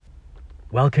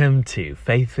Welcome to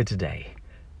Faith for Today.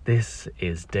 This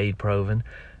is Dade Proven,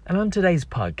 and on today's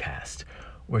podcast,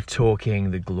 we're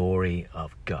talking the glory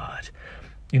of God.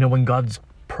 You know, when God's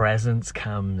presence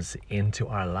comes into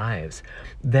our lives,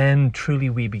 then truly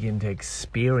we begin to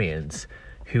experience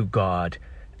who God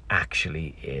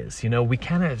actually is. You know, we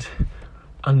cannot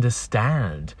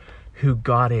understand who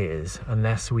God is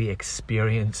unless we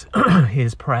experience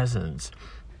His presence,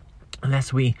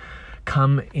 unless we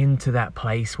come into that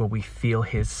place where we feel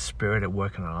His Spirit at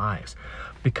work in our lives.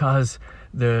 Because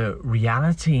the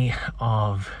reality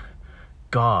of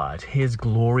God, His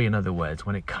glory, in other words,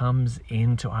 when it comes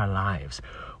into our lives,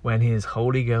 when His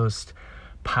Holy Ghost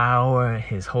power,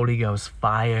 His Holy Ghost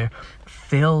fire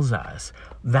fills us,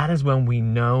 that is when we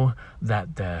know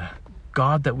that the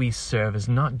God that we serve is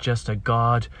not just a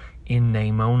God in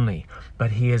name only, but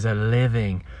He is a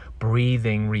living,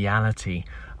 breathing reality.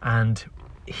 And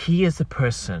He is the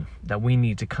person that we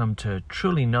need to come to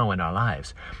truly know in our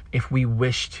lives if we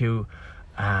wish to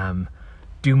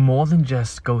do more than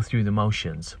just go through the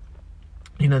motions.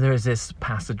 You know, there is this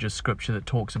passage of scripture that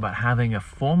talks about having a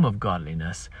form of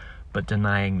godliness but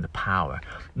denying the power.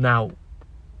 Now,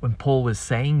 when Paul was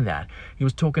saying that, he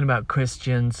was talking about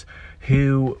Christians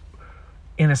who,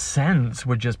 in a sense,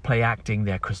 were just play acting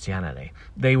their Christianity.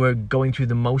 They were going through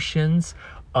the motions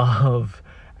of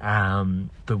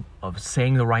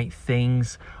saying the right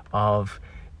things, of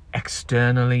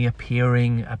externally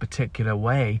appearing a particular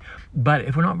way. But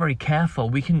if we're not very careful,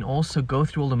 we can also go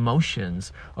through all the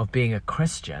motions of being a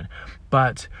Christian,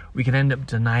 but we can end up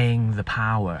denying the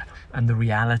power and the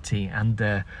reality and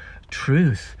the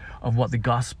truth of what the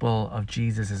gospel of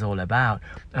Jesus is all about.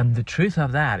 And the truth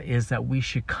of that is that we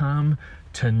should come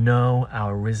to know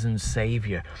our risen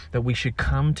Savior, that we should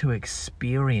come to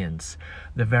experience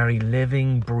the very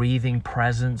living, breathing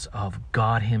presence of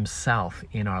God Himself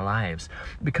in our lives.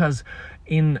 Because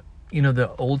in,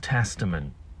 the Old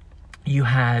Testament, you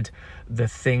had the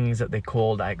things that they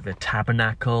called like the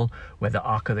tabernacle, where the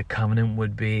Ark of the Covenant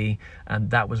would be,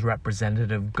 and that was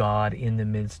representative of God in the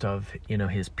midst of,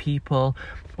 His people.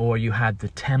 Or you had the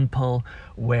temple,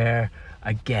 where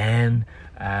again,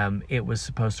 it was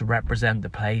supposed to represent the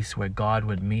place where God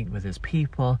would meet with His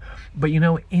people. But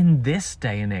in this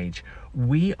day and age,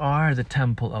 we are the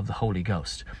temple of the Holy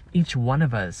Ghost. Each one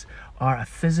of us are a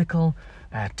physical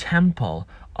temple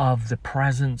of the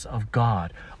presence of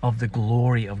God, of the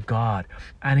glory of God.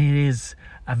 And it is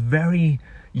a very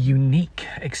unique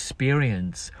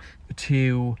experience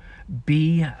to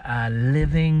be a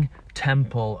living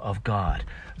temple of God.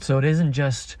 So it isn't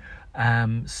just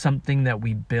something that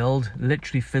we build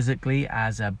literally physically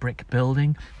as a brick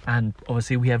building. And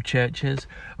obviously we have churches,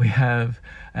 we have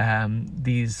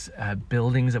these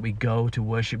buildings that we go to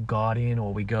worship God in,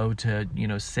 or we go to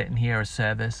sit and hear a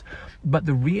service. But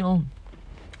the real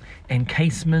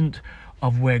encasement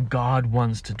of where God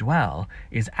wants to dwell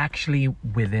is actually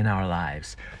within our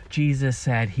lives. Jesus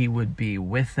said He would be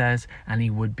with us and He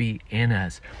would be in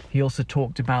us. He also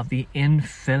talked about the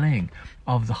infilling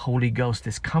of the Holy Ghost,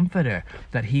 this comforter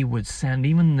that He would send,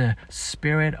 even the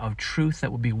Spirit of truth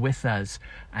that would be with us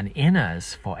and in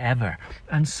us forever.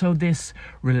 And so this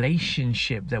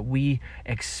relationship that we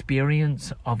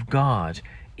experience of God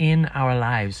in our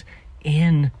lives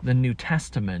in the New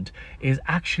Testament is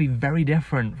actually very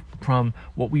different from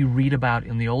what we read about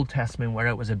in the Old Testament, where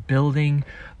it was a building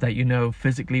that,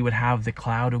 physically would have the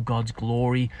cloud of God's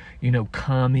glory,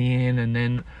 come in, and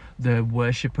then the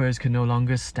worshippers could no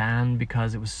longer stand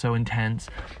because it was so intense.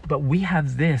 But we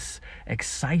have this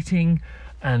exciting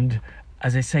and,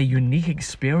 as I say, unique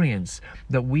experience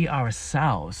that we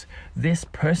ourselves, this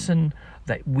person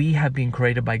that we have been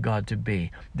created by God to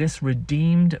be, this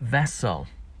redeemed vessel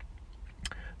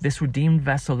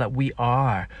that we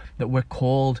are, that we're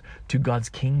called to God's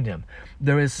kingdom.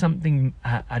 There is something,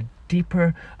 a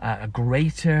deeper, a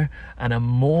greater, and a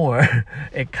more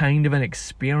a kind of an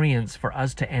experience for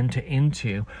us to enter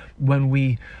into when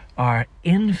we are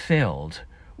infilled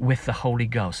with the Holy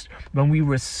Ghost, when we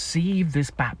receive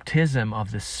this baptism of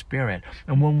the Spirit,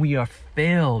 and when we are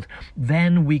filled,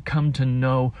 then we come to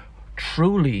know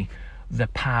truly the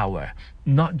power,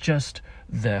 not just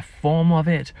the form of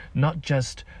it, not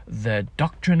just the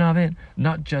doctrine of it,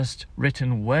 not just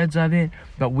written words of it,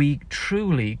 but we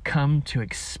truly come to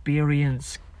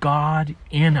experience God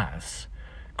in us,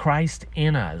 Christ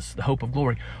in us, the hope of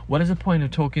glory. What is the point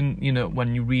of talking,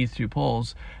 when you read through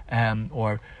Paul's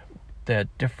or the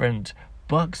different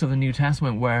books of the New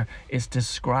Testament where it's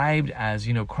described as,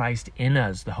 Christ in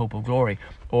us, the hope of glory,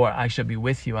 or I shall be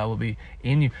with you, I will be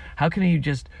in you. How can He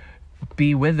just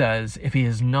be with us if He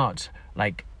is not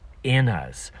like in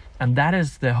us. And that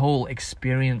is the whole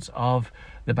experience of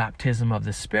the baptism of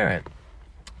the Spirit.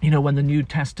 You know, when the New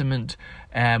Testament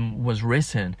was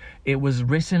written, it was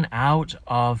written out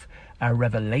of a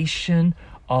revelation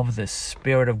of the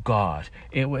Spirit of God.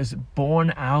 It was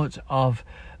born out of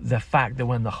the fact that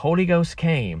when the Holy Ghost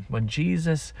came, when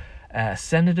Jesus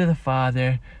ascended to the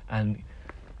Father and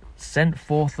sent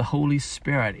forth the Holy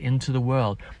Spirit into the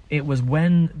world, it was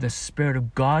when the Spirit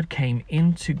of God came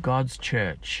into God's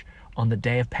church on the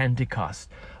day of Pentecost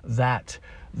that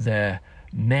the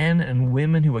men and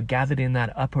women who were gathered in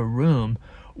that upper room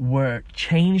were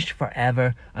changed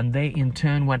forever, and they in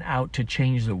turn went out to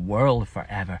change the world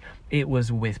forever. It was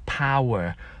with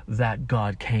power that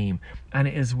God came, and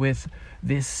it is with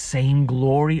this same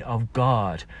glory of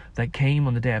God that came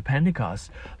on the day of Pentecost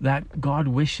that God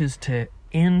wishes to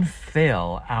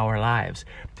infill our lives.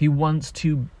 He wants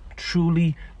to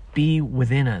truly be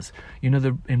within us. You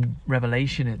know, in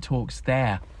Revelation it talks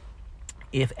there,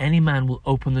 if any man will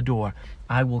open the door,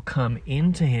 I will come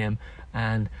into him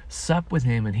and sup with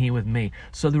him and he with me.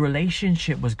 So the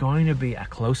relationship was going to be a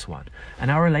close one, and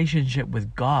our relationship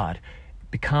with God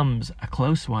becomes a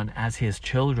close one as his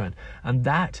children. And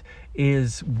that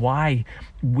is why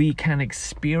we can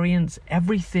experience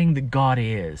everything that God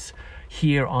is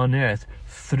here on earth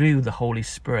through the Holy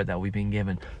Spirit that we've been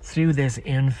given, through this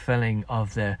infilling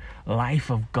of the life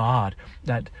of God,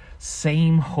 that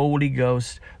same Holy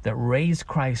Ghost that raised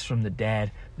Christ from the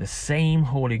dead, the same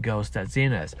Holy Ghost that's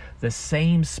in us, the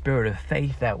same spirit of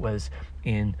faith that was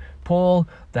in Paul,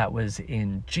 that was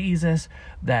in Jesus,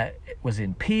 that was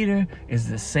in Peter, is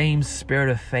the same spirit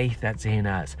of faith that's in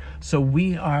us. So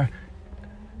we are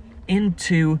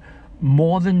into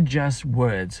more than just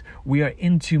words. We are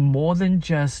into more than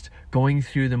just going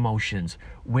through the motions.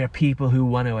 We're people who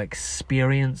want to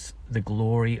experience the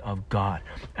glory of God.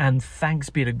 And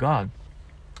thanks be to God,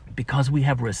 because we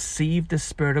have received the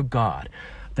Spirit of God,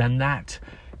 then that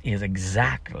is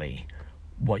exactly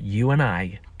what you and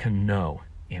I can know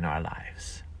in our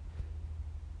lives.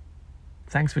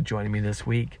 Thanks for joining me this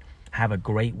week. Have a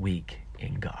great week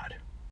in God.